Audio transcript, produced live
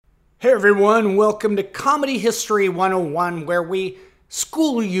Hey everyone, welcome to Comedy History 101, where we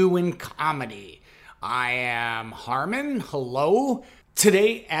school you in comedy. I am Harmon, hello.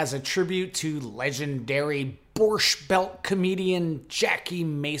 Today, as a tribute to legendary Borscht Belt comedian Jackie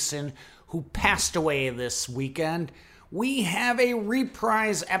Mason, who passed away this weekend, we have a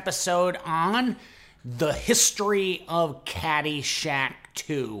reprise episode on the history of Caddyshack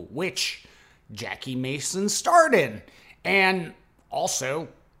 2, which Jackie Mason starred in, and also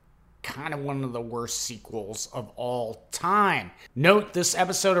kind of one of the worst sequels of all time. Note, this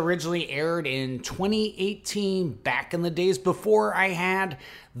episode originally aired in 2018, back in the days before I had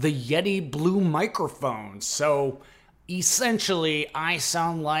the Yeti Blue microphone. So essentially, I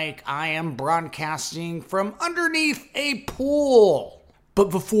sound like I am broadcasting from underneath a pool. But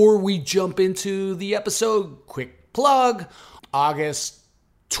before we jump into the episode, quick plug. August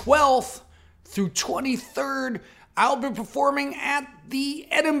 12th through 23rd, I'll be performing at the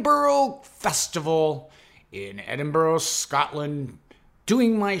Edinburgh Festival in Edinburgh, Scotland,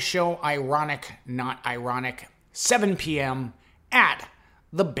 doing my show Ironic Not Ironic, 7 p.m. at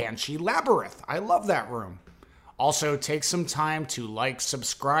the Banshee Labyrinth. I love that room. Also, take some time to like,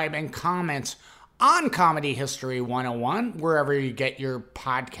 subscribe, and comment on Comedy History 101, wherever you get your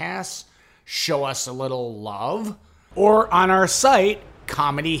podcasts. Show us a little love. Or on our site,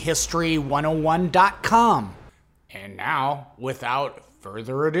 comedyhistory101.com. And now, without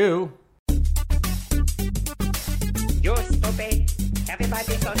further ado... You're stupid.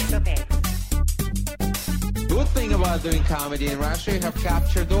 Everybody's so stupid. Good thing about doing comedy in Russia, you have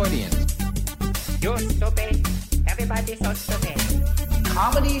captured audience. You're stupid. Everybody's so stupid.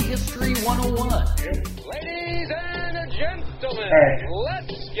 Comedy History 101. Ladies and gentlemen,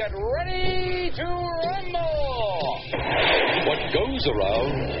 let's get ready to rumble! What goes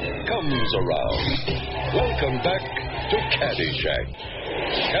around, comes around. Welcome back to Caddyshack.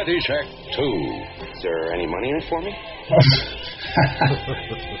 Caddyshack 2. Is there any money in it for me?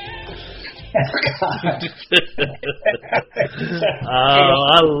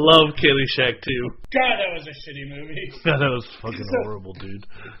 I love Caddyshack 2. God, that was a shitty movie. God, that was fucking horrible, dude.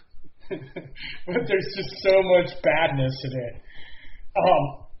 But there's just so much badness in it.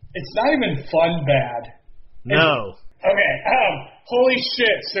 It's not even fun bad. No. Okay, holy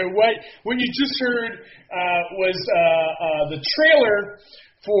shit. So what you just heard was the trailer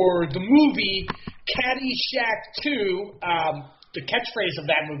for the movie Caddyshack 2. The catchphrase of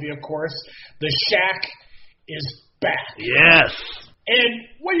that movie, of course, the shack is back. Yes. And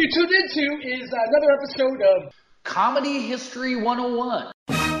what you tuned into is another episode of Comedy History 101.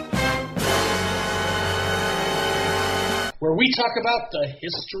 where we talk about the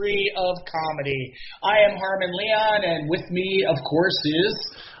history of comedy. I am Harmon Leon, and with me, of course,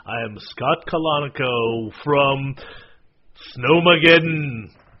 is... I am Scott Kalanico from Snowmageddon.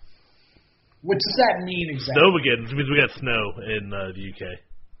 What does that mean exactly? Snowmageddon means we got snow in the UK.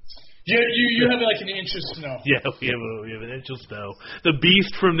 You have like an inch of snow. Yeah, we have an inch of snow. The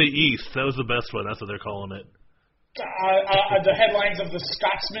Beast from the East. That was the best one. That's what they're calling it. The headlines of the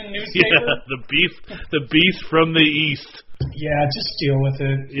Scotsman newspaper? Yeah, the Beast from the East. Yeah, just deal with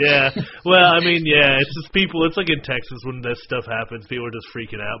it. Yeah. Well, I mean, yeah, it's just people, it's like in Texas when this stuff happens, people are just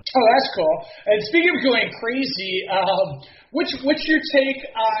freaking out. Oh, that's cool. And speaking of going crazy, what's your take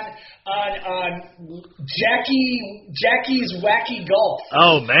on Jackie's Wacky Golf?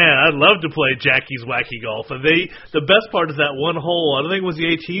 Oh, man, I'd love to play Jackie's Wacky Golf. And the best part is that one hole, I don't think it was the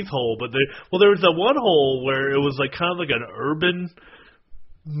 18th hole, but there was that one hole where it was like kind of like an urban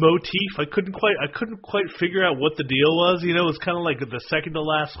motif. I couldn't quite figure out what the deal was. You know, it was kind of like the second to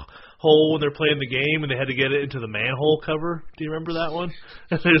last hole when they're playing the game and they had to get it into the manhole cover. Do you remember that one?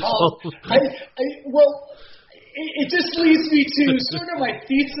 It just leads me to sort of my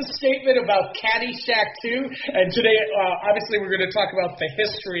thesis statement about Caddyshack 2. And today, obviously, we're going to talk about the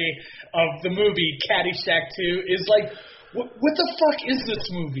history of the movie Caddyshack 2. Is like, what the fuck is this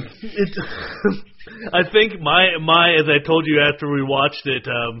movie? I think my as I told you after we watched it,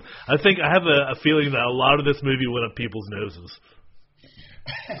 I think I have a feeling that a lot of this movie went up people's noses.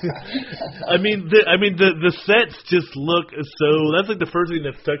 I mean the sets just look so. That's like the first thing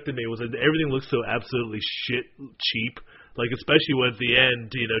that stuck to me was that everything looks so absolutely cheap. Like especially when at the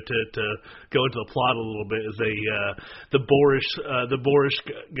end, you know, to go into the plot a little bit, is the boorish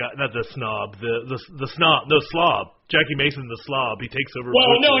guy, not the snob, the slob. Jackie Mason, the slob, he takes over.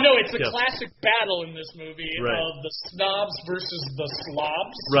 Well, no, it's a classic battle in this movie of the snobs versus the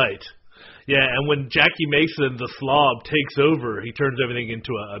slobs. Right. Yeah, and when Jackie Mason, the slob, takes over, he turns everything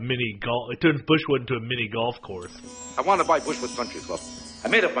into a mini golf. It turns Bushwood into a mini golf course. I want to buy Bushwood Country Club. I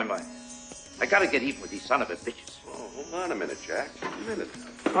made up my mind. I got to get even with these son of a bitches. Hold on a minute, Jack. A minute.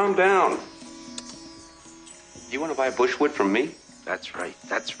 Calm down. You want to buy Bushwood from me? That's right.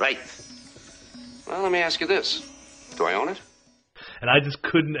 That's right. Well, let me ask you this. Do I own it? And I just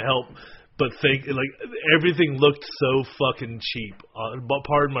couldn't help but think, like, everything looked so fucking cheap.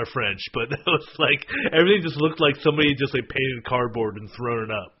 Pardon my French, but it was like, everything just looked like somebody just, like, painted cardboard and thrown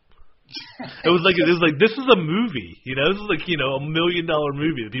it up. It was like, this is a movie, you know? This is like, you know, $1 million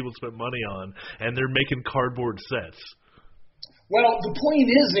movie that people spent money on, and they're making cardboard sets. Well, the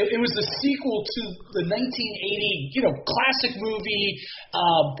point is, it was the sequel to the 1980, classic movie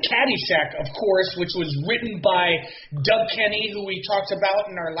Caddyshack, of course, which was written by Doug Kenny, who we talked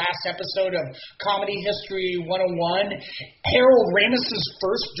about in our last episode of Comedy History 101. Harold Ramis's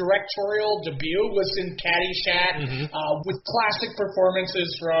first directorial debut was in Caddyshack, with classic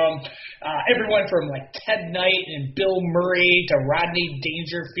performances from everyone from like Ted Knight and Bill Murray to Rodney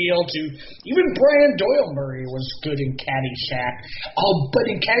Dangerfield to even Brian Doyle Murray was good in Caddyshack. But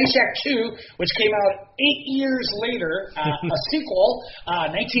in Caddyshack 2, which came out 8 years later, a sequel,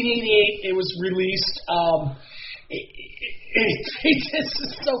 1988, it was released. It's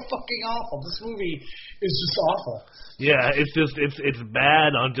just so fucking awful. This movie is just awful. Yeah, it's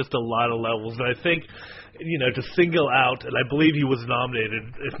bad on just a lot of levels. And I think, to single out, and I believe he was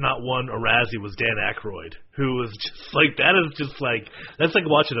nominated, if not won a Razzie, was Dan Aykroyd, who was just like, that's like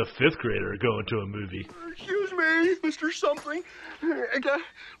watching a fifth grader go into a movie. Excuse me, Mr. Something.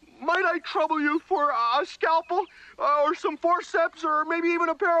 Might I trouble you for a scalpel or some forceps or maybe even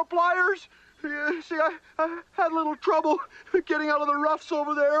a pair of pliers? See, I had a little trouble getting out of the roughs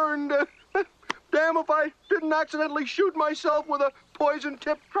over there, and damn if I didn't accidentally shoot myself with a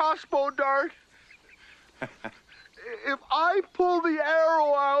poison-tipped crossbow dart. If I pull the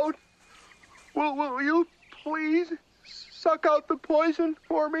arrow out, will you please suck out the poison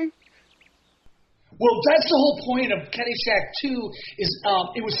for me? Well, that's the whole point of Caddyshack 2 is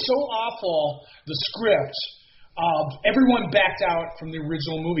it was so awful, the script, everyone backed out from the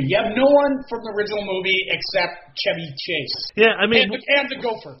original movie. You have no one from the original movie except Chevy Chase. Yeah, I mean... And the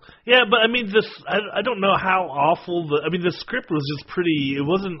gopher. Yeah, but I mean, I don't know how awful the script was just pretty... It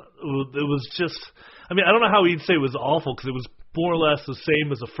was just... I mean, I don't know how you'd say it was awful, because it was more or less the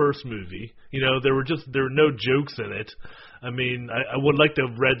same as the first movie. There were no jokes in it. I mean, I would like to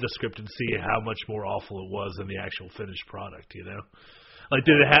have read the script and see how much more awful it was than the actual finished product, Like,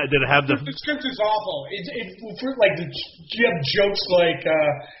 did it have the... The script is awful. You have jokes like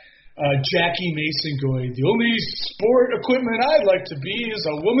Jackie Mason going, the only sport equipment I'd like to be is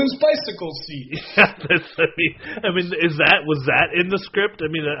a woman's bicycle seat. Yeah, was that in the script? I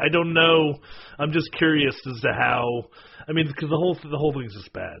mean, I don't know. I'm just curious as to how... I mean, because the whole thing's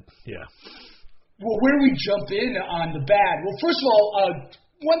just bad. Yeah. Well, where do we jump in on the bad? Well, first of all,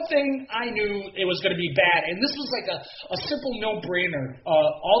 one thing I knew it was going to be bad, and this was like a simple no-brainer.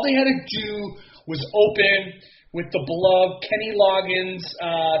 All they had to do was open with the beloved Kenny Loggins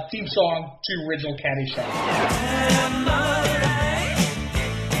theme song to original Caddyshack.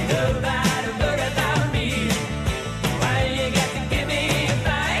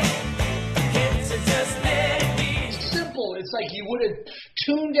 Simple. It's like you would have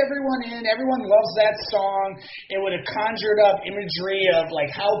tuned everyone in. Everyone loves that song. It would have conjured up imagery of like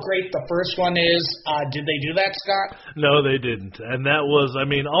how great the first one is. Did they do that, Scott? No, they didn't. And that was, I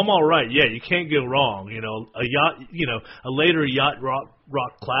mean, I'm all right. Yeah, you can't go wrong. A later yacht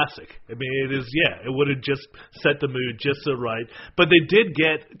rock classic. I mean, it is. Yeah, it would have just set the mood just so right. But they did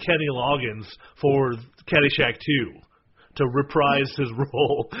get Kenny Loggins for Caddyshack 2 to reprise his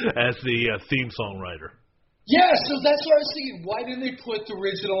role as the theme songwriter. Yeah, so that's what I was thinking. Why didn't they put the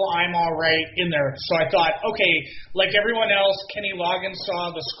original I'm All Right in there? So I thought, okay, like everyone else, Kenny Loggins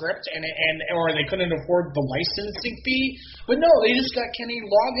saw the script or they couldn't afford the licensing fee. But no, they just got Kenny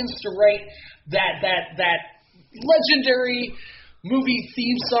Loggins to write that legendary movie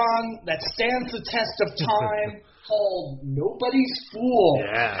theme song that stands the test of time called Nobody's Fool.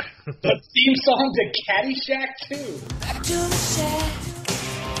 Yeah. The theme song to Caddyshack 2. Back to the shack.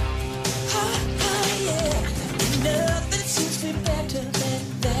 Nothing seems to be better than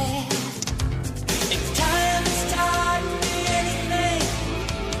that. If time is taught me anything,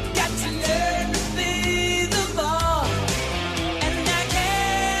 got to learn to be the ball. And I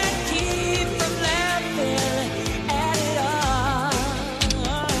can't keep from laughing at it all.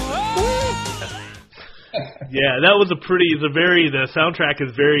 Yeah, that was the soundtrack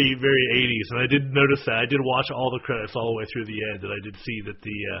is very, very 80s, and I did notice that. I did watch all the credits all the way through the end, and I did see that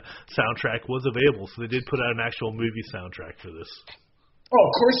the soundtrack was available, so they did put out an actual movie soundtrack for this. Oh,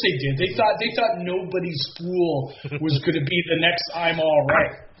 of course they did. They thought nobody's fool was going to be the next I'm All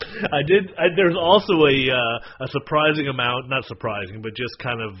Right. There's also a surprising amount, not surprising, but just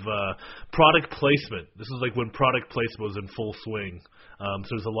kind of product placement. This is like when product placement was in full swing. So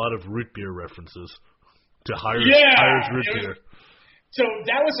there's a lot of root beer references to Hires root beer. So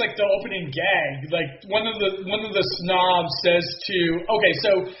that was like the opening gag. Like one of the snobs says to, okay,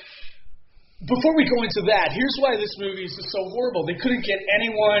 so before we go into that, here's why this movie is so horrible. They couldn't get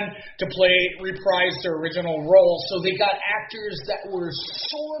anyone to reprise their original role, so they got actors that were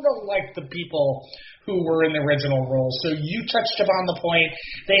sort of like the people who were in the original role. So you touched upon the point.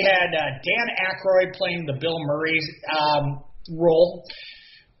 They had Dan Aykroyd playing the Bill Murray role,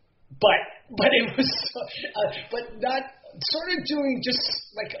 but it was, but not sort of doing just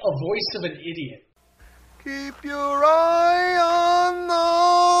like a voice of an idiot. Keep your eye on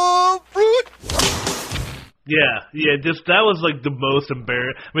the fruit. Yeah, just that was like the most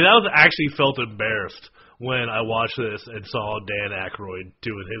embarrassing. I mean, I actually felt embarrassed when I watched this and saw Dan Aykroyd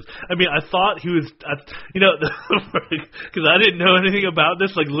doing his. I mean, I thought he was, because I didn't know anything about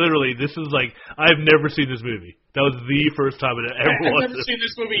this. Like, literally, this is like, I've never seen this movie. That was the first time I ever watched it. I've never seen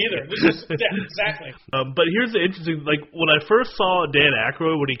this movie either. Exactly. But here's the interesting, like, when I first saw Dan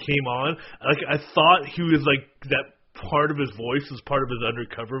Aykroyd when he came on, like, I thought he was like that part of his voice was part of his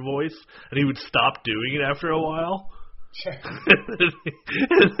undercover voice, and he would stop doing it after a while. and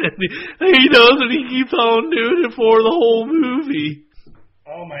he knows that he keeps on doing it for the whole movie.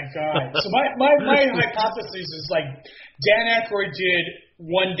 Oh my God! So my hypothesis is like Dan Aykroyd did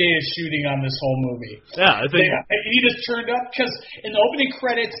one day of shooting on this whole movie. Yeah, I think he just turned up because in the opening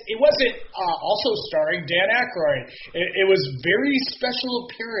credits it wasn't also starring Dan Aykroyd. It was very special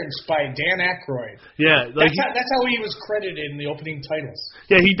appearance by Dan Aykroyd. Yeah, like that's how he was credited in the opening titles.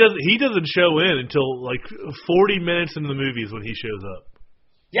 Yeah, he doesn't show in until like 40 minutes into the movies when he shows up.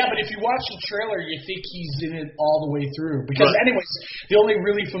 Yeah, but if you watch the trailer, you think he's in it all the way through. Because anyways, the only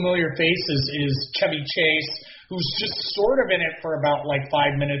really familiar face is Chevy Chase, who's just sort of in it for about like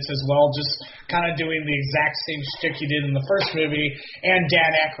 5 minutes as well, just kind of doing the exact same shtick he did in the first movie, and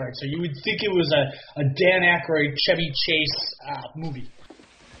Dan Aykroyd. So you would think it was a Dan Aykroyd, Chevy Chase movie.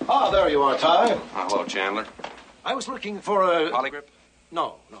 Ah, there you are, Ty. Hello, Chandler. I was looking for a... Polygrip?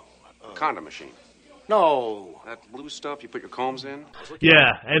 No. Condom machine. No. That blue stuff you put your combs in?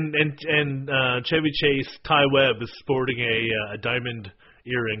 Yeah, and Chevy Chase, Ty Webb, is sporting a diamond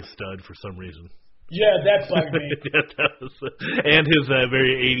earring stud for some reason. Yeah, that bugged me. And his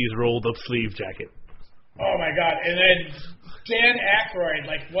very 80s rolled-up sleeve jacket. Oh, my God. And then Dan Aykroyd,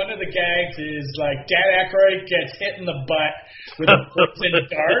 like, one of the gags is, like, Dan Aykroyd gets hit in the butt with a poison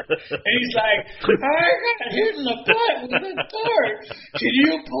dart. And he's like, I got hit in the butt with a dart. Can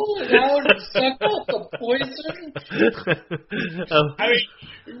you pull it out and suck out the poison? I mean,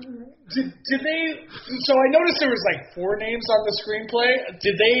 did they... So I noticed there was, like, 4 names on the screenplay.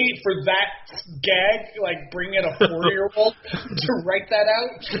 Did they, for that gag, like, bring in a 40-year-old to write that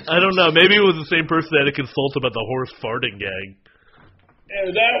out? I don't know. Maybe it was the same person that had to consult about the horse farting gag.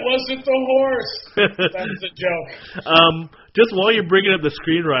 That wasn't the horse. That's a joke. Just while you're bringing up the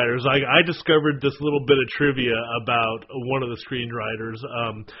screenwriters, I discovered this little bit of trivia about one of the screenwriters,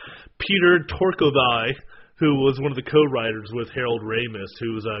 Peter Torkovai, who was one of the co-writers with Harold Ramis,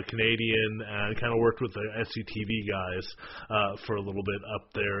 who was a Canadian and kind of worked with the SCTV guys for a little bit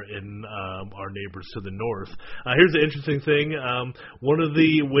up there in our neighbors to the north. Here's the interesting thing. One of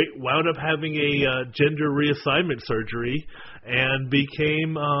the wound up having a gender reassignment surgery and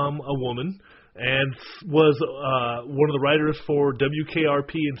became a woman and was one of the writers for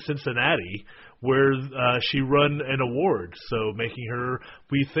WKRP in Cincinnati, where she won an award, so making her,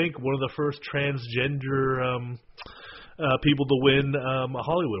 we think, one of the first transgender people to win a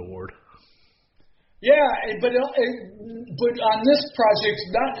Hollywood award. Yeah, but on this project,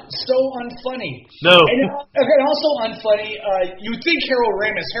 not so unfunny. No. And also unfunny, you would think Harold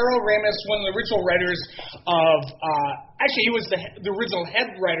Ramis, one of the original writers of, actually he was the original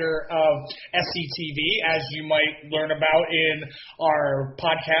head writer of SCTV, as you might learn about in our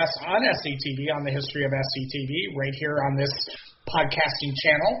podcast on SCTV, on the history of SCTV, right here on this podcasting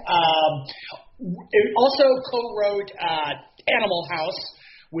channel. It also co-wrote Animal House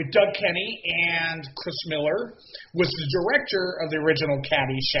with Doug Kenny and Chris Miller, was the director of the original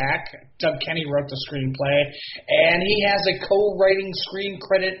Caddyshack. Doug Kenny wrote the screenplay, and he has a co-writing screen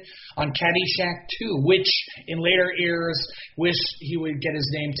credit on Caddyshack 2, which in later years wish he would get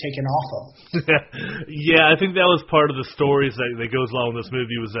his name taken off of. Yeah, I think that was part of the stories that goes along with this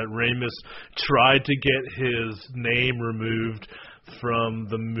movie, was that Ramis tried to get his name removed from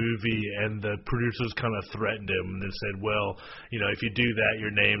the movie, and the producers kind of threatened him and they said, well, if you do that,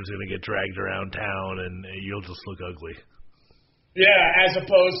 your name's going to get dragged around town and you'll just look ugly. Yeah, as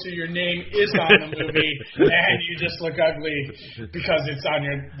opposed to your name is on the movie and you just look ugly because it's on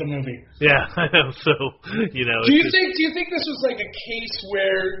the movie. Yeah, I know. So, Do you think this was like a case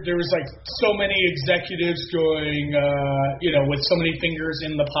where there was like so many executives going, with so many fingers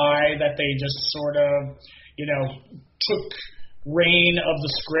in the pie that they just sort of, took reign of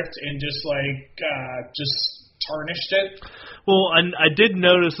the script and just tarnished it? Well, I did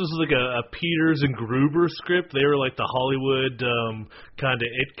notice this was like a Peters and Gruber script. They were like the Hollywood kind of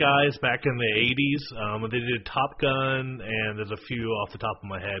it guys back in the 80s. They did Top Gun, and there's a few off the top of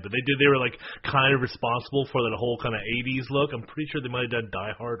my head. But they were like kind of responsible for that whole kind of 80s look. I'm pretty sure they might have done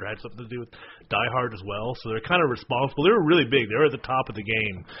Die Hard or had something to do with Die Hard as well. So they're kind of responsible. They were really big. They were at the top of the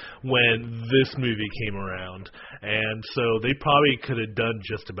game when this movie came around. And so they probably could have done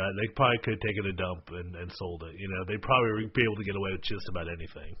just about it. They probably could have taken a dump and sold it. They'd probably be able to get away with just about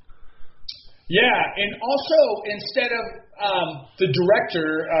anything. Yeah, and also instead of the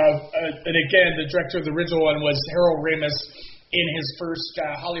director and again, the director of the original one was Harold Ramis in his first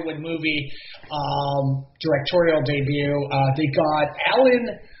Hollywood movie directorial debut. They got Alan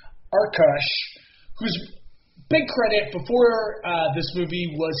Arkush, whose big credit before this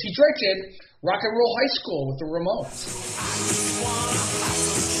movie was he directed Rock and Roll High School with the Ramones.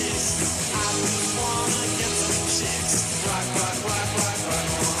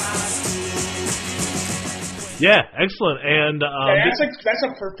 Yeah, excellent. And that's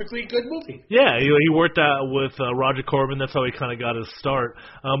a perfectly good movie. Yeah, he worked out with Roger Corman. That's how he kind of got his start.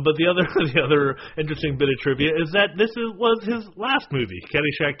 But the other interesting bit of trivia is that this was his last movie,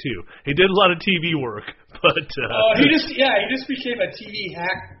 Caddyshack 2. He did a lot of TV work, but he just became a TV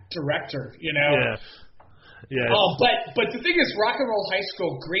hack director. Yeah. Yeah. But the thing is, Rock and Roll High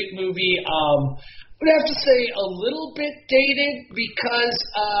School, great movie. I would have to say a little bit dated because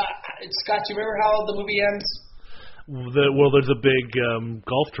Scott, do you remember how the movie ends? There's a big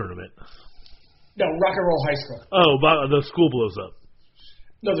golf tournament. No, Rock and Roll High School. Oh, the school blows up.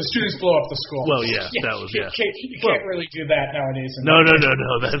 No, the students blow up the school. Well, yeah, that was You can't really do that nowadays. No.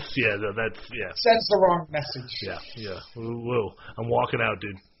 That's sends the wrong message. Yeah. Whoa, I'm walking out,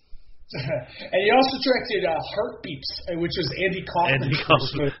 dude. And he also directed Heartbeats, which was Andy Kaufman.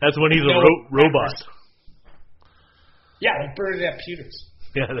 That's when he's a robot. Yeah, like Bernadette Peters.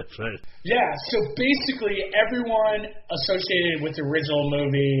 Yeah, that's right. Yeah, so basically everyone associated with the original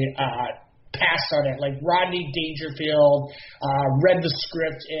movie passed on it. Like Rodney Dangerfield read the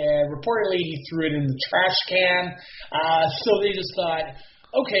script and reportedly he threw it in the trash can. So they just thought,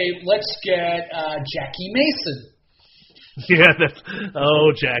 okay, let's get Jackie Mason. Yeah,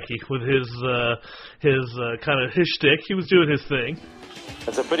 Jackie with his kind of his shtick. He was doing his thing.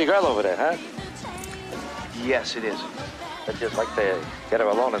 That's a pretty girl over there, huh? Yes, it is. I'd just like to get her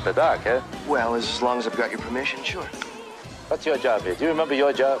alone at the dock, huh? Well, as long as I've got your permission, sure. What's your job here? Do you remember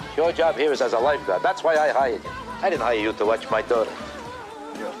your job? Your job here is as a lifeguard. That's why I hired you. I didn't hire you to watch my daughter.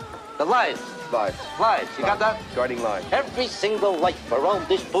 Yeah. The lights. Lights. You got that? Guarding line. Every single light around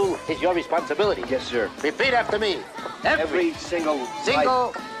this pool is your responsibility. Yes, sir. Repeat after me. Every single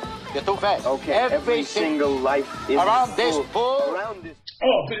light. You're too fast. Okay. Every single light is around this pool. Around this.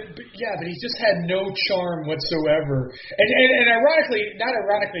 Oh, but he just had no charm whatsoever. And ironically, not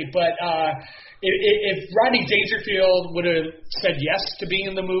ironically, but if Rodney Dangerfield would have said yes to being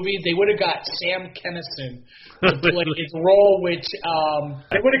in the movie, they would have got Sam Kinison to play his role, which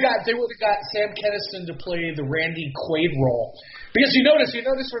they would have got Sam Kinison to play the Randy Quaid role. Because you notice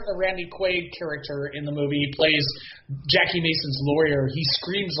from the Randy Quaid character in the movie, he plays Jackie Mason's lawyer. He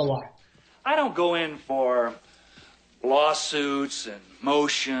screams a lot. I don't go in for lawsuits and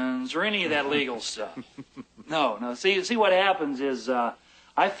motions or any of that legal stuff. No. See what happens is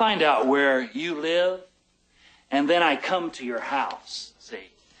I find out where you live, and then I come to your house,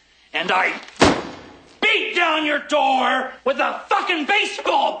 see, and I beat down your door with a fucking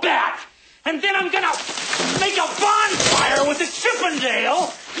baseball bat, and then I'm gonna make a bonfire with a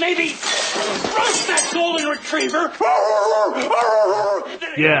Chippendale, maybe roast that golden retriever.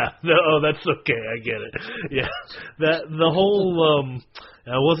 Yeah. That's okay. I get it. Yeah. The whole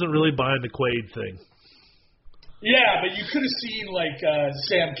I wasn't really buying the Quaid thing. Yeah, but you could have seen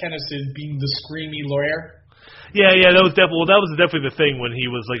Sam Kinison being the screamy lawyer. Yeah, that was definitely the thing when he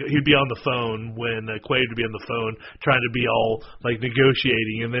was he'd be on the phone when Quaid would be on the phone trying to be all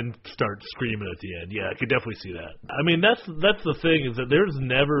negotiating and then start screaming at the end. Yeah, I could definitely see that. I mean, that's the thing is that I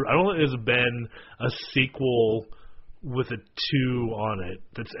don't think there's been a sequel with a 2 on it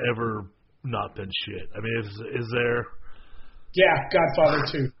that's ever not been shit. I mean, is there? Yeah, Godfather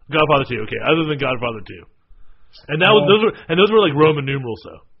 2. Godfather 2, okay. Other than Godfather 2. And that was those were like Roman numerals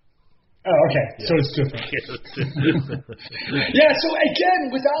though. Oh, okay. Yeah. So it's different. Yeah, so again,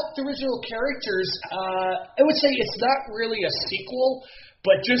 without the original characters, I would say it's not really a sequel,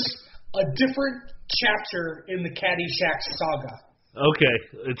 but just a different chapter in the Caddyshack saga. Okay.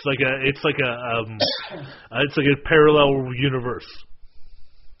 It's like a parallel universe.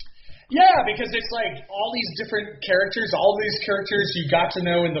 Yeah, because it's like all these different characters, all these characters you got to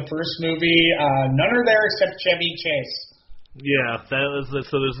know in the first movie, none are there except Chevy Chase. Yeah,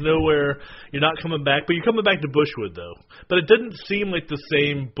 so there's nowhere, you're not coming back, but you're coming back to Bushwood, though. But it didn't seem like the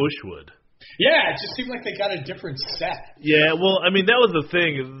same Bushwood. Yeah, it just seemed like they got a different set. Yeah, well, I mean, that was the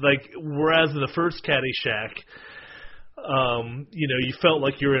thing. Like, whereas in the first Caddyshack, you felt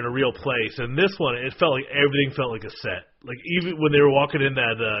like you were in a real place. And this one, it felt like everything felt like a set. Like, even when they were walking in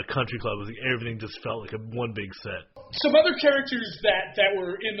that country club, it was like everything just felt like one big set. Some other characters that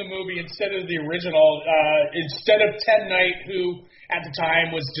were in the movie instead of the original, instead of Ted Knight, who at the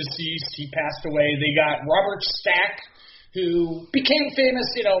time was deceased, he passed away, they got Robert Stack, who became famous,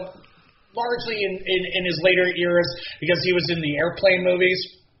 largely in his later eras because he was in the Airplane movies.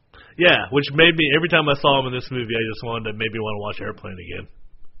 Yeah, which made me, every time I saw him in this movie, I just wanted to maybe want to watch Airplane again.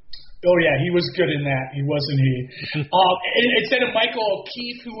 Oh, yeah, he was good in that. He wasn't he? Instead of Michael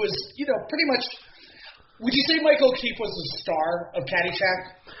O'Keefe, who was, pretty much... Would you say Michael O'Keefe was the star of Caddyshack?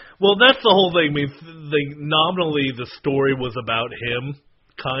 Well, that's the whole thing. I mean, nominally the story was about him,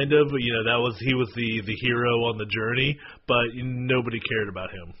 kind of. He was the hero on the journey, but nobody cared about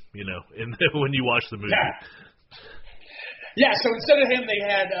him, when you watch the movie. Yeah, so instead of him, they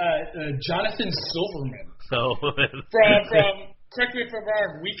had Jonathan Silverman. Oh, from correct me if I'm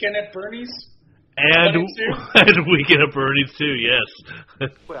wrong, Weekend at Bernie's? And Weekend at Bernie's, too, yes.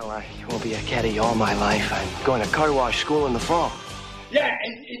 Well, I won't be a caddy all my life. I'm going to car wash school in the fall. Yeah,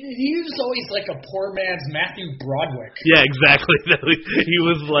 and he was always like a poor man's Matthew Broderick. Yeah, exactly. He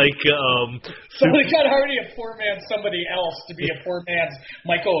was like... so they got already a poor man somebody else to be a poor man's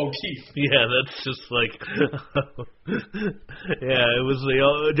Michael O'Keefe. Yeah, that's just like... yeah, it was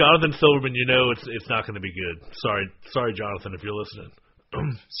Jonathan Silverman, it's not going to be good. Sorry, Jonathan, if you're listening.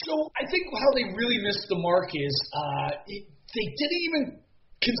 So I think how they really missed the mark is they didn't even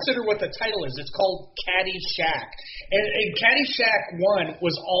consider what the title is. It's called Caddyshack. And Caddyshack 1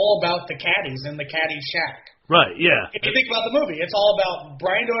 was all about the caddies in the Caddyshack. Right, yeah. If you think about the movie, it's all about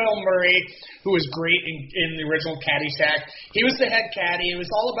Brian Doyle Murray, who was great in the original Caddyshack. He was the head caddy. It was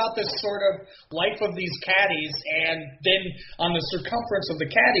all about this sort of life of these caddies, and then on the circumference of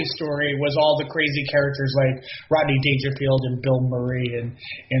the caddy story was all the crazy characters like Rodney Dangerfield and Bill Murray and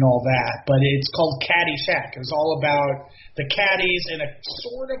all that. But it's called Caddyshack. It was all about the caddies and a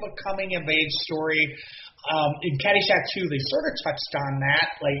sort of a coming-of-age story. In Caddyshack 2, they sort of touched on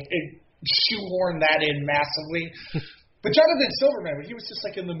that, shoehorn that in massively. But Jonathan Silverman, he was just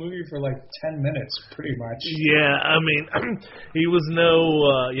in the movie for 10 minutes, pretty much. Yeah, I mean, he was a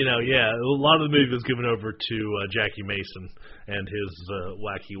lot of the movie was given over to Jackie Mason and his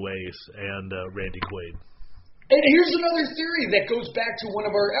wacky ways and Randy Quaid. And here's another theory that goes back to one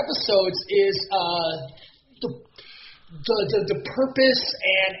of our episodes is the purpose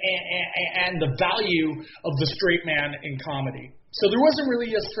and the value of the straight man in comedy. So there wasn't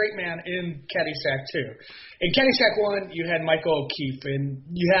really a straight man in Caddyshack 2. In Caddyshack 1, you had Michael O'Keefe, and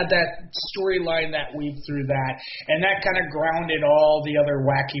you had that storyline that weaved through that, and that kind of grounded all the other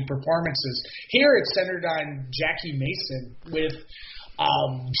wacky performances. Here it's centered on Jackie Mason with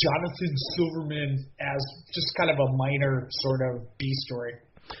Jonathan Silverman as just kind of a minor sort of B story.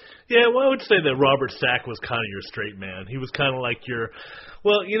 Yeah, well, I would say that Robert Stack was kind of your straight man. He was kind of like your...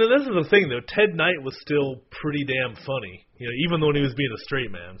 Well, this is the thing, though. Ted Knight was still pretty damn funny, even when he was being a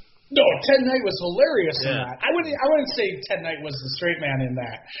straight man. No, Ted Knight was hilarious in that. I wouldn't say Ted Knight was the straight man in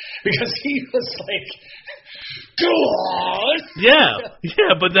that, because he was like, go on!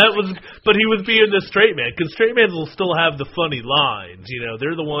 Yeah, but he was being the straight man, because straight men will still have the funny lines,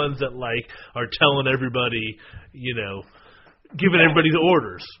 They're the ones that, are telling everybody, giving everybody the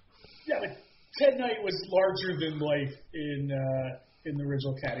orders. Yeah, but Ted Knight was larger than life in the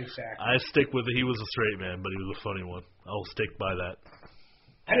original Caddyshack. I stick with it. He was a straight man, but he was a funny one. I'll stick by that.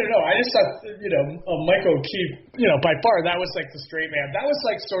 I don't know. I just thought, Michael O'Keefe, by far, that was the straight man. That was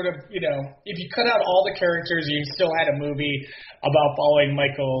sort of, if you cut out all the characters, you still had a movie about following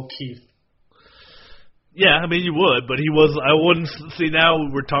Michael O'Keefe. Yeah, I mean, you would, but he was, I wouldn't, see, now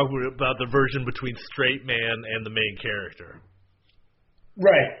we're talking about the version between straight man and the main character.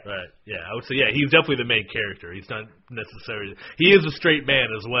 Right. Right. Yeah, I would say, he's definitely the main character. He's not necessarily... He is a straight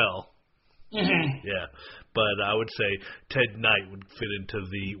man as well. Mm-hmm. Yeah. but I would say Ted Knight would fit into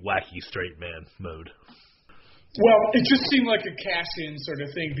the wacky straight man mode. Well, it just seemed like a cash-in sort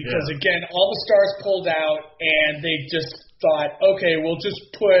of thing because, again, all the stars pulled out, and they just thought, okay, we'll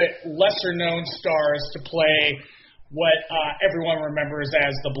just put lesser-known stars to play what everyone remembers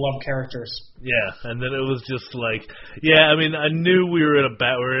as the beloved characters. Yeah, and then it was just like, I mean, I knew we were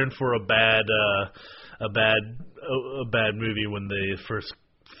in for a bad movie when the first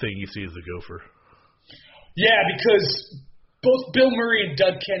thing you see is the Gopher. Yeah, because both Bill Murray and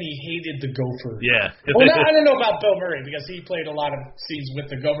Doug Kenny hated the Gopher. Yeah. Well, I don't know about Bill Murray because he played a lot of scenes with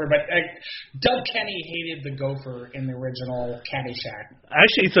the Gopher, but Doug Kenny hated the Gopher in the original Caddyshack.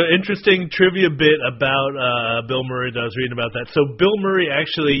 Actually, it's an interesting trivia bit about Bill Murray that I was reading about that. So Bill Murray,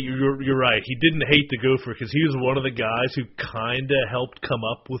 actually, you're right, he didn't hate the Gopher because he was one of the guys who kind of helped come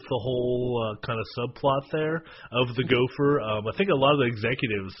up with the whole kind of subplot there of the Gopher. I think a lot of the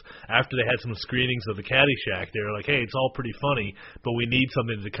executives, after they had some screenings of the Caddyshack, they were like, hey, it's all pretty funny, but we need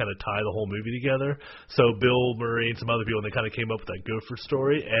something to kind of tie the whole movie together. So Bill Murray and some other people, they kind of came up with that Gopher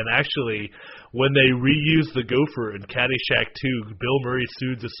story. And actually, when they reused the Gopher in Caddyshack 2, Bill Murray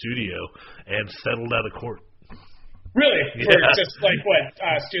sued the studio and settled out of court. Really? For just like what,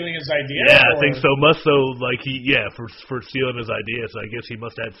 stealing his idea? Yeah, I think so. Must so like for stealing his idea. So I guess he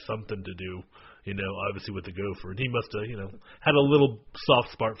must have had something to do, obviously with the Gopher, and he must have, had a little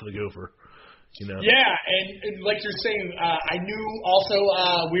soft spot for the Gopher. Yeah, and like you're saying, I knew also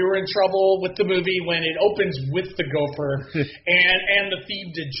we were in trouble with the movie when it opens with the Gopher and the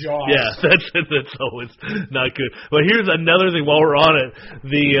theme to Jaws. Yeah, that's always not good. But here's another thing while we're on it.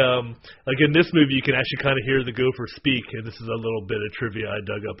 Like in this movie, you can actually kind of hear the Gopher speak, and this is a little bit of trivia I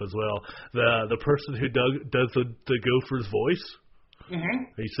dug up as well. The person who does the Gopher's voice. Mm-hmm.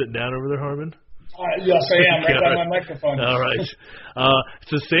 Are you sitting down over there, Harmon? Yes, I am, right by my microphone. All right. It's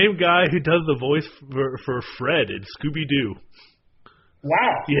the same guy who does the voice for Fred in Scooby-Doo.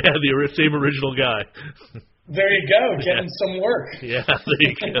 Wow. Yeah, the same original guy. There you go, getting some work. Yeah, there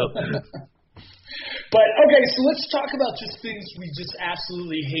you go. But, okay, so let's talk about just things we just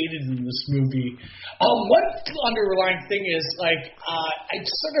absolutely hated in this movie. One underlying thing is, I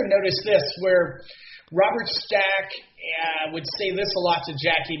sort of noticed this, where Robert Stack would say this a lot to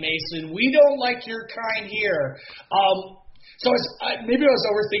Jackie Mason: we don't like your kind here. So maybe I was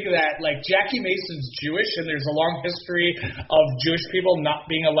overthinking that. Like, Jackie Mason's Jewish, and there's a long history of Jewish people not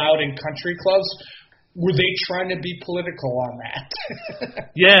being allowed in country clubs. Were they trying to be political on that?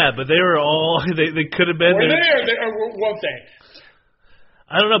 Yeah, but they were all they could have been. Were they or weren't they?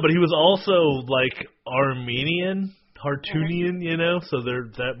 I don't know, but he was also like Armenian. Hartunian, so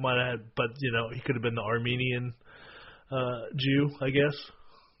that might have, but he could have been the Armenian Jew, I guess.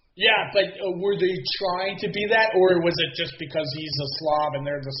 Yeah, but were they trying to be that, or was it just because he's a Slav and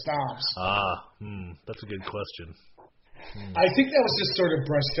they're the snobs? That's a good question. I think that was just sort of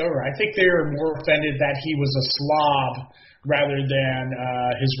brushed over. I think they were more offended that he was a Slav rather than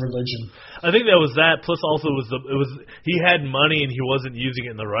his religion. I think that was that. Plus, also he had money and he wasn't using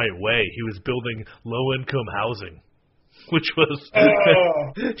it in the right way. He was building low income housing. Which was, yeah.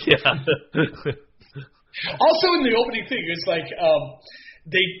 Also, in the opening thing, it's like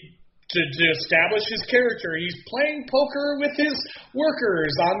to establish his character, he's playing poker with his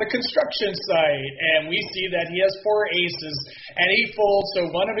workers on the construction site, and we see that he has 4 aces, and he folds so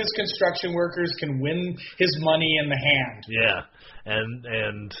one of his construction workers can win his money in the hand. Yeah.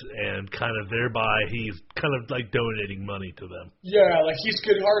 And kind of thereby he's kind of like donating money to them. Yeah, like he's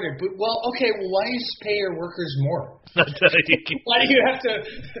good-hearted. But why don't you just pay your workers more? Why do you have to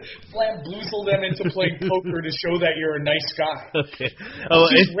bamboozle them into playing poker to show that you're a nice guy? Okay.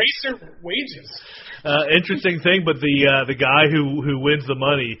 Just raise their wages. Interesting thing, but the guy who wins the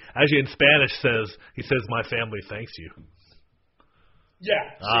money, actually in Spanish he says, "My family thanks you."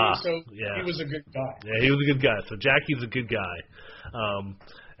 Yeah, he was a good guy. Yeah, he was a good guy. So Jackie's a good guy, and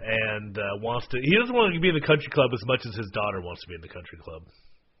he doesn't want to be in the country club as much as his daughter wants to be in the country club.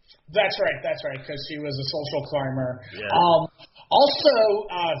 That's right, because she was a social climber. Yeah. Who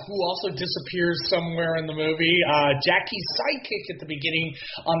also disappears somewhere in the movie, Jackie's sidekick at the beginning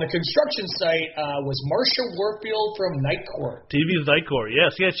on the construction site was Marsha Warfield from Night Court. TV's Night Court,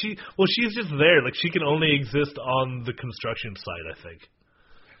 yes. Yeah, she's just there. Like, she can only exist on the construction site, I think.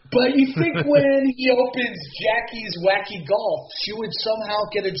 But you think when he opens Jackie's Wacky Golf, she would somehow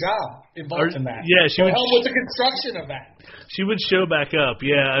get a job involved in that. Yeah, she would help with the construction of that. She would show back up.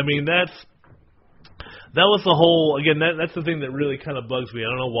 Yeah, I mean that was the whole. Again, that's the thing that really kind of bugs me. I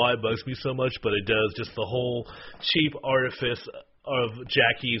don't know why it bugs me so much, but it does. Just the whole cheap artifice of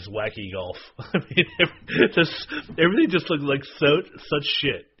Jackie's Wacky Golf. I mean, everything just looked like such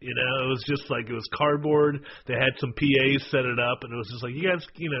shit. You know, it was just like it was cardboard. They had some PAs set it up, and it was just like you guys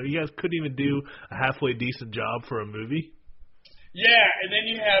couldn't even do a halfway decent job for a movie. Yeah, and then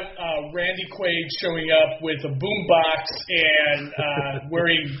you have Randy Quaid showing up with a boombox and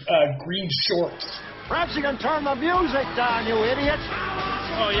wearing green shorts. Perhaps you can turn the music down, you idiot.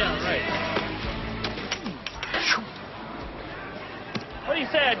 Oh, yeah, right. What do you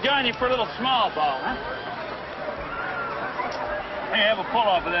say I join you for a little small ball, huh? Hey, have a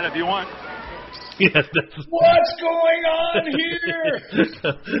pull-off of that if you want. Yes, what's going on here?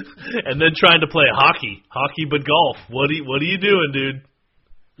 And then trying to play hockey but golf. What are you doing, dude?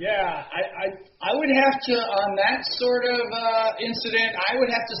 Yeah, I would have to, on that sort of incident, I would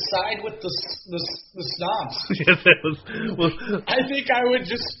have to side with the snobs. Yes, it was. Well, I think I would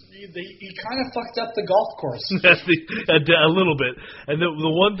just. He kind of fucked up the golf course. A little bit. And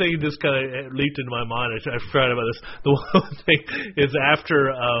the one thing just kind of leaped into my mind. I forgot about this. The one thing is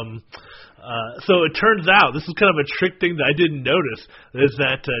after. So it turns out, this is kind of a trick thing that I didn't notice, is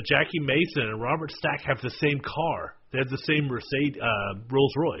that Jackie Mason and Robert Stack have the same car. They have the same Mercedes,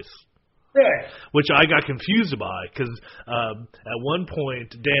 Rolls-Royce. Right. Which I got confused by, because at one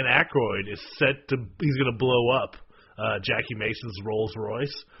point, Dan Aykroyd is he's going to blow up Jackie Mason's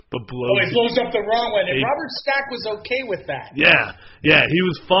Rolls-Royce, but he blows up the wrong one, and Robert Stack was okay with that. Yeah, he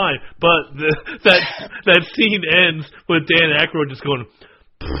was fine, but that scene ends with Dan Aykroyd just going...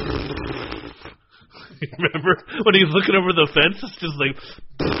 Remember when he's looking over the fence? It's just like.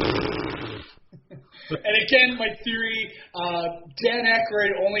 And again, my theory: Dan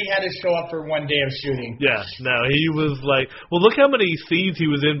Aykroyd only had to show up for one day of shooting. Yeah, no, he was like, well, look how many scenes he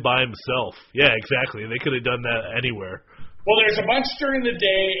was in by himself. Yeah, exactly. They could have done that anywhere. Well, there's a bunch during the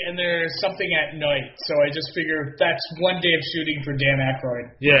day, and there's something at night. So I just figure that's one day of shooting for Dan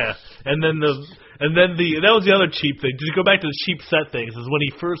Aykroyd. Yeah, and then that was the other cheap thing. To go back to the cheap set things, is when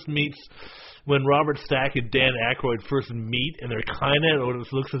he first meets. When Robert Stack and Dan Aykroyd first meet, and they're kind of what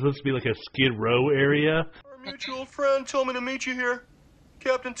it looks supposed to be like a Skid Row area. Our mutual friend told me to meet you here.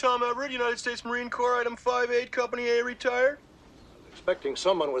 Captain Tom Everett, United States Marine Corps, Item 5-8, Company A, retired. Expecting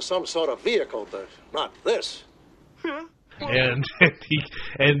someone with some sort of vehicle, but not this. And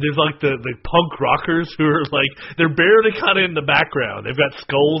there's like the punk rockers who are like, they're barely kind of in the background. They've got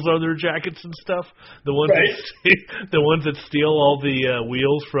skulls on their jackets and stuff. The ones that steal all the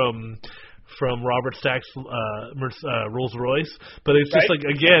wheels from Robert Stack's Rolls-Royce, but it's just like,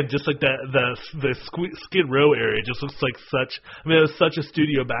 again, just like the Skid Row area just looks like such. I mean, it was such a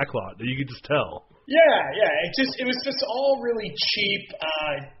studio backlot that you could just tell. Yeah. It was just all really cheap.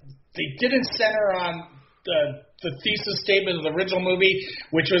 They didn't center on the thesis statement of the original movie,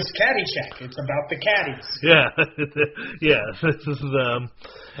 which was Caddyshack. It's about the caddies. Yeah. This is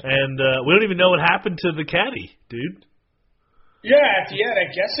and we don't even know what happened to the caddy, dude. Yeah, at the end, I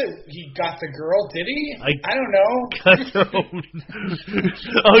guess he got the girl, did he? I don't know.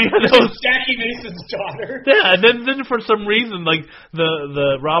 Oh, yeah, that was Jackie Mason's daughter. Yeah, and then for some reason, like,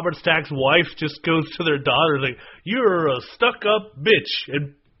 the Robert Stack's wife just goes to their daughter, like, you're a stuck-up bitch,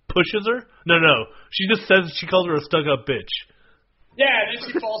 and pushes her? No, she just says, she calls her a stuck-up bitch. Yeah, and then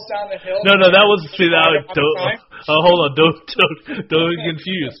she falls down the hill. No, that was hold on, don't get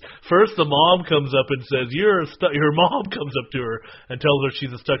confused. First, the mom comes up and says, her mom comes up to her and tells her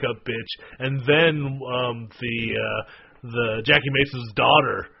she's a stuck-up bitch, and then the Jackie Mason's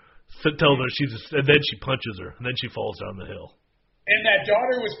daughter tells her and then she punches her, and then she falls down the hill. And that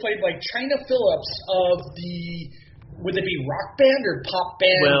daughter was played by China Phillips of the... Would it be rock band or pop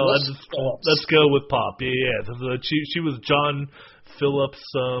band? Well, let's go with pop. Yeah. She was John Phillips'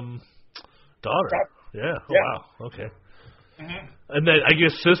 daughter. Yeah. Oh, wow. Okay. Mm-hmm. And then I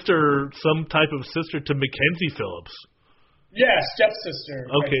guess some type of sister to Mackenzie Phillips. Yeah, stepsister.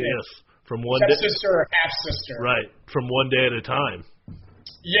 Okay. Yes. From one stepsister or half sister. Right. From One Day at a Time.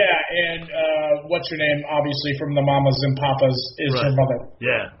 Yeah, and what's her name? Obviously, from the Mamas and Papas is her mother.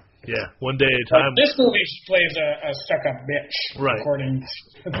 Yeah. One Day at a Time. This movie, she plays a stuck-up bitch, right? According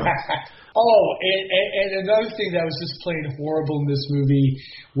to that. Oh, and another thing that was just plain horrible in this movie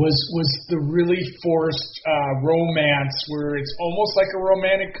was the really forced romance, where it's almost like a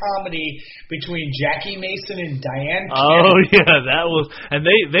romantic comedy between Jackie Mason and Diane Keaton. Oh yeah, that was, and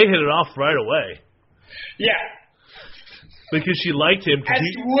they hit it off right away. Yeah. Because she liked him. As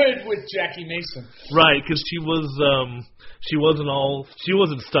you would with Jackie Mason. Right, because she wasn't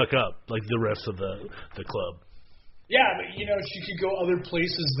stuck up like the rest of the club. Yeah, but she could go other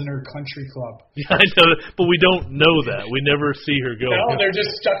places than her country club. Yeah, I know, but we don't know that. We never see her go. No, they're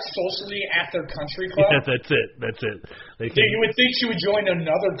just stuck socially at their country club. Yeah, that's it. You would think she would join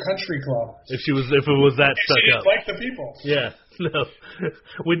another country club if it was that stuck she up. didn't like the people. Yeah, no,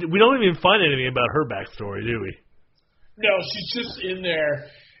 we don't even find anything about her backstory, do we? No, she's just in there,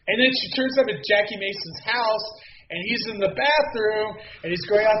 and then she turns up at Jackie Mason's house. And he's in the bathroom, and he's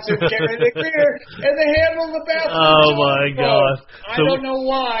going out to get ready to clear, and they handle the bathroom. Oh, my God. I don't know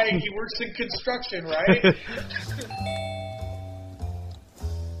why. He works in construction, right?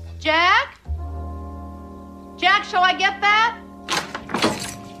 Jack? Jack, shall I get that?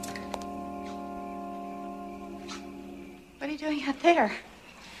 What are you doing out there?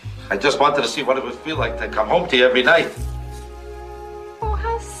 I just wanted to see what it would feel like to come home to you every night. Oh,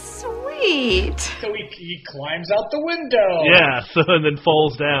 how sweet. So he climbs out the window. Yeah, and then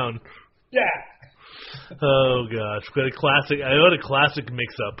falls down. Yeah. Oh, gosh. What a classic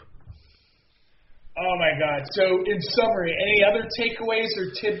mix-up. Oh, my God. So, in summary, any other takeaways or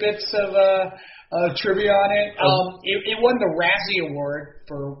tidbits of trivia on it? It won the Razzie Award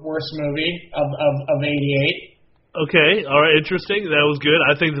for Worst Movie of 88. Okay, all right, interesting. That was good.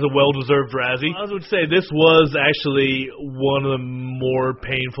 I think it's a well-deserved Razzie. I would say this was actually one of the more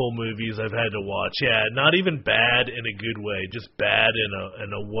painful movies I've had to watch. Yeah, not even bad in a good way, just bad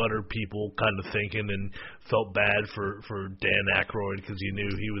in a what are people kind of thinking, and felt bad for Dan Aykroyd because you knew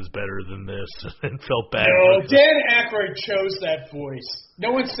he was better than this, and felt bad. No, Dan Aykroyd chose that voice.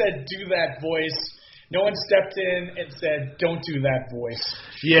 No one said do that voice. No one stepped in and said, don't do that voice.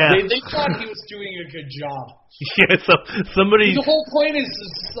 Yeah. They thought he was doing a good job. Yeah, so somebody... The whole point is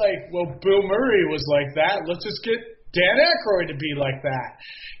just like, well, Bill Murray was like that. Let's just get Dan Aykroyd to be like that.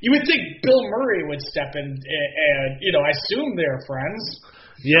 You would think Bill Murray would step in and I assume they're friends.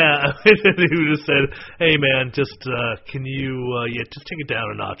 Yeah, he would have said, hey, man, just can you just take it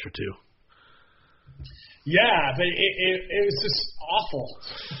down a notch or two. Yeah, but it was just awful.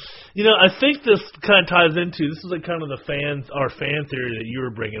 I think this kind of ties into, this is like kind of our fan theory that you were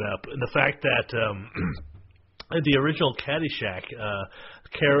bringing up, and the fact that the original Caddyshack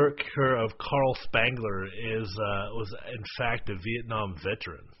character of Carl Spangler was in fact a Vietnam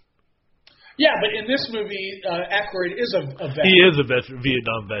veteran. Yeah, but in this movie, Aykroyd is a veteran. He is a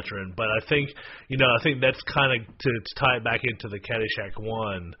Vietnam veteran, but I think that's kind of to tie it back into the Caddyshack 1.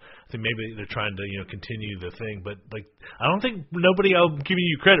 I think maybe they're trying to continue the thing, but like I don't think I'm giving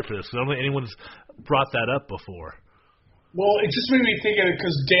you credit for this because I don't think anyone's brought that up before. Well, it just made me think of it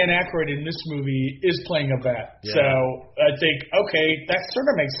because Dan Aykroyd in this movie is playing a vet. Yeah. So I think, okay, that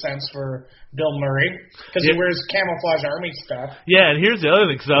sort of makes sense for Bill Murray because he wears camouflage army stuff. Yeah, and here's the other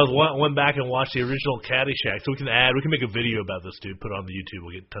thing, because I went back and watched the original Caddyshack, so we can make a video about this, dude, put it on the YouTube,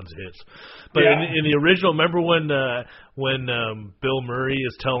 we'll get tons of hits. But in the original, remember when Bill Murray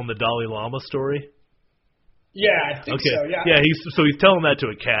is telling the Dalai Lama story? Yeah, I think so. Yeah. Yeah, he's telling that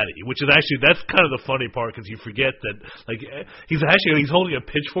to a caddy, which is that's kind of the funny part because you forget that he's holding a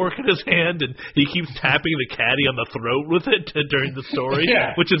pitchfork in his hand and he keeps tapping the caddy on the throat with it during the story,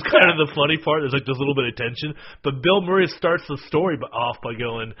 which is kind of the funny part. There's this little bit of tension, but Bill Murray starts the story off by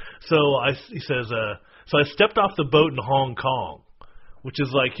going, he says, so I stepped off the boat in Hong Kong, which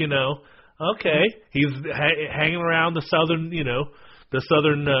is okay, he's hanging around the southern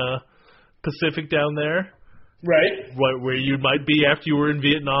Pacific down there. Right. Where you might be after you were in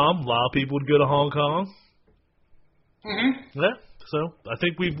Vietnam. A lot of people would go to Hong Kong. Mm-hmm. Yeah, so I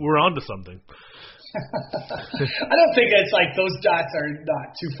think we're on to something. I don't think it's those dots are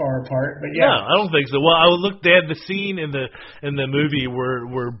not too far apart, but yeah. No, I don't think so. Well, they had the scene in the movie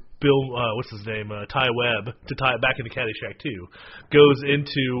where Bill, what's his name, Ty Webb, to tie it back into Caddyshack 2, goes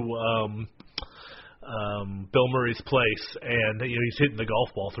into Bill Murray's place, and he's hitting the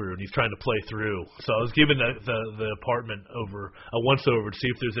golf ball through, and he's trying to play through. So I was giving the apartment a once over to see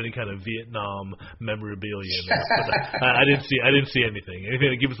if there's any kind of Vietnam memorabilia in there. But I didn't see anything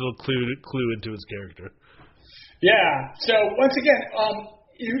that gives a little clue into his character. Yeah. So once again,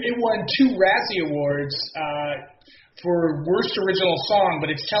 it won 2 Razzie Awards for worst original song, but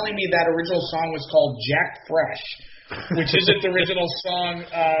it's telling me that original song was called Jack Fresh, which isn't the original song,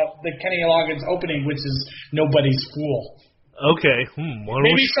 the Kenny Loggins opening, which is Nobody's Fool. Okay.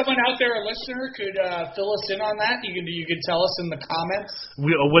 Maybe someone out there, a listener, could fill us in on that. You could tell us in the comments. Do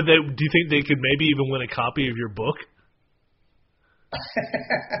you think they could maybe even win a copy of your book?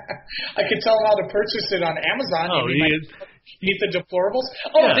 I could tell them how to purchase it on Amazon. Oh, Meet the Deplorables.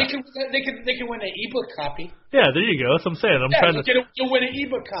 Oh, yeah. they can win an ebook copy. Yeah, there you go. That's what I'm saying. You'll win an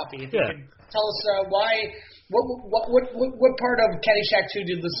ebook copy. If you can tell us why. What part of Caddyshack 2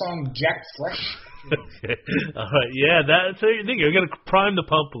 did the song Jack Fresh? Okay. All right. Yeah, that's so you think you're gonna prime the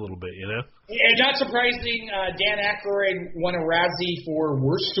pump a little bit, you know. And not surprising, Dan Aykroyd won a Razzie for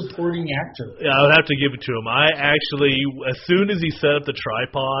Worst Supporting Actor. Yeah, I would have to give it to him. I actually, as soon as he set up the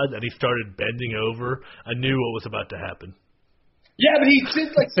tripod and he started bending over, I knew what was about to happen. Yeah, but he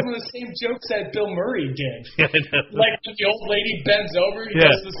did like some of the same jokes that Bill Murray did. Yeah, I know. Like when the old lady bends over, he Yeah.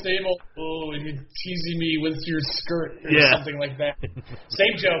 does the same old, oh, and you're teasing me with your skirt or Yeah. something like that.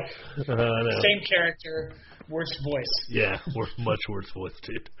 Same joke, I know. same character, worse voice. Yeah, much worse voice,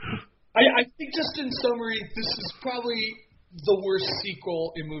 dude. I think just in summary, this is probably the worst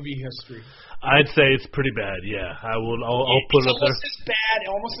sequel in movie history. I'd say it's pretty bad. Yeah, I'll put it up there. It's almost as bad,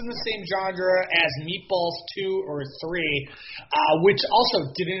 almost in the same genre as Meatballs 2 or 3, which also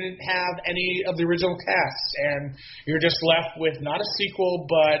didn't have any of the original cast, and you're just left with not a sequel,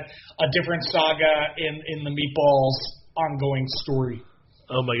 but a different saga in the Meatballs ongoing story.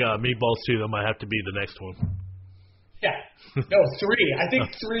 Oh my God, Meatballs 2, that might have to be the next one. Yeah. No, 3. I think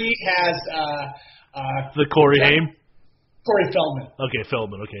 3 has The Corey Haim? Corey Feldman. Okay,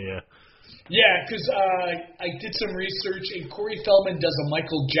 Feldman. Okay, yeah. Yeah, because I did some research, and Corey Feldman does a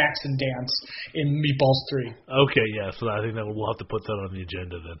Michael Jackson dance in Meatballs 3. Okay, yeah. So I think that we'll have to put that on the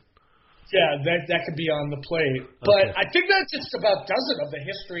agenda then. Yeah, that could be on the plate. But I think that just about does it of the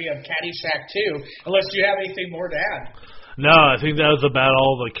history of Caddyshack 2, unless you have anything more to add. No, I think that was about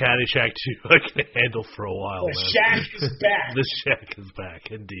all the Caddyshack 2 I can handle for a while. The Shack is back. The Shack is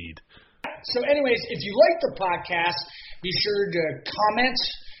back, indeed. So anyways, if you like the podcast, be sure to comment,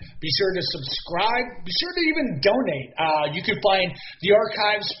 be sure to subscribe, be sure to even donate. You can find the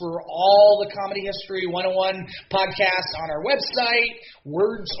archives for all the Comedy History 101 podcasts on our website,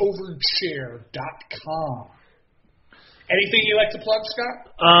 wordsoverchair.com. Anything you like to plug, Scott?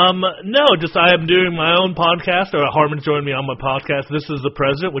 No, just I am doing my own podcast, or Harmon's joined me on my podcast, This is the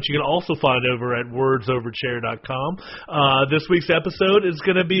President, which you can also find over at wordsoverchair.com. This week's episode is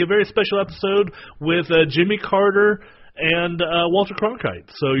going to be a very special episode with Jimmy Carter and Walter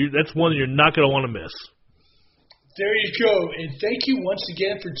Cronkite. So that's one you're not going to want to miss. There you go. And thank you once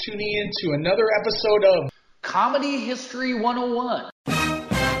again for tuning in to another episode of Comedy History 101.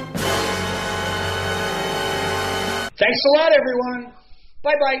 Thanks a lot, everyone.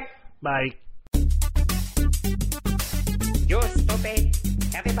 Bye-bye. Bye. You're stupid.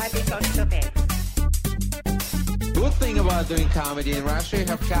 Everybody's so stupid. Good thing about doing comedy in Russia, you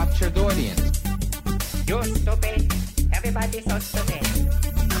have captured audience. You're stupid. Everybody's so stupid.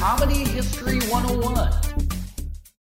 Comedy History 101.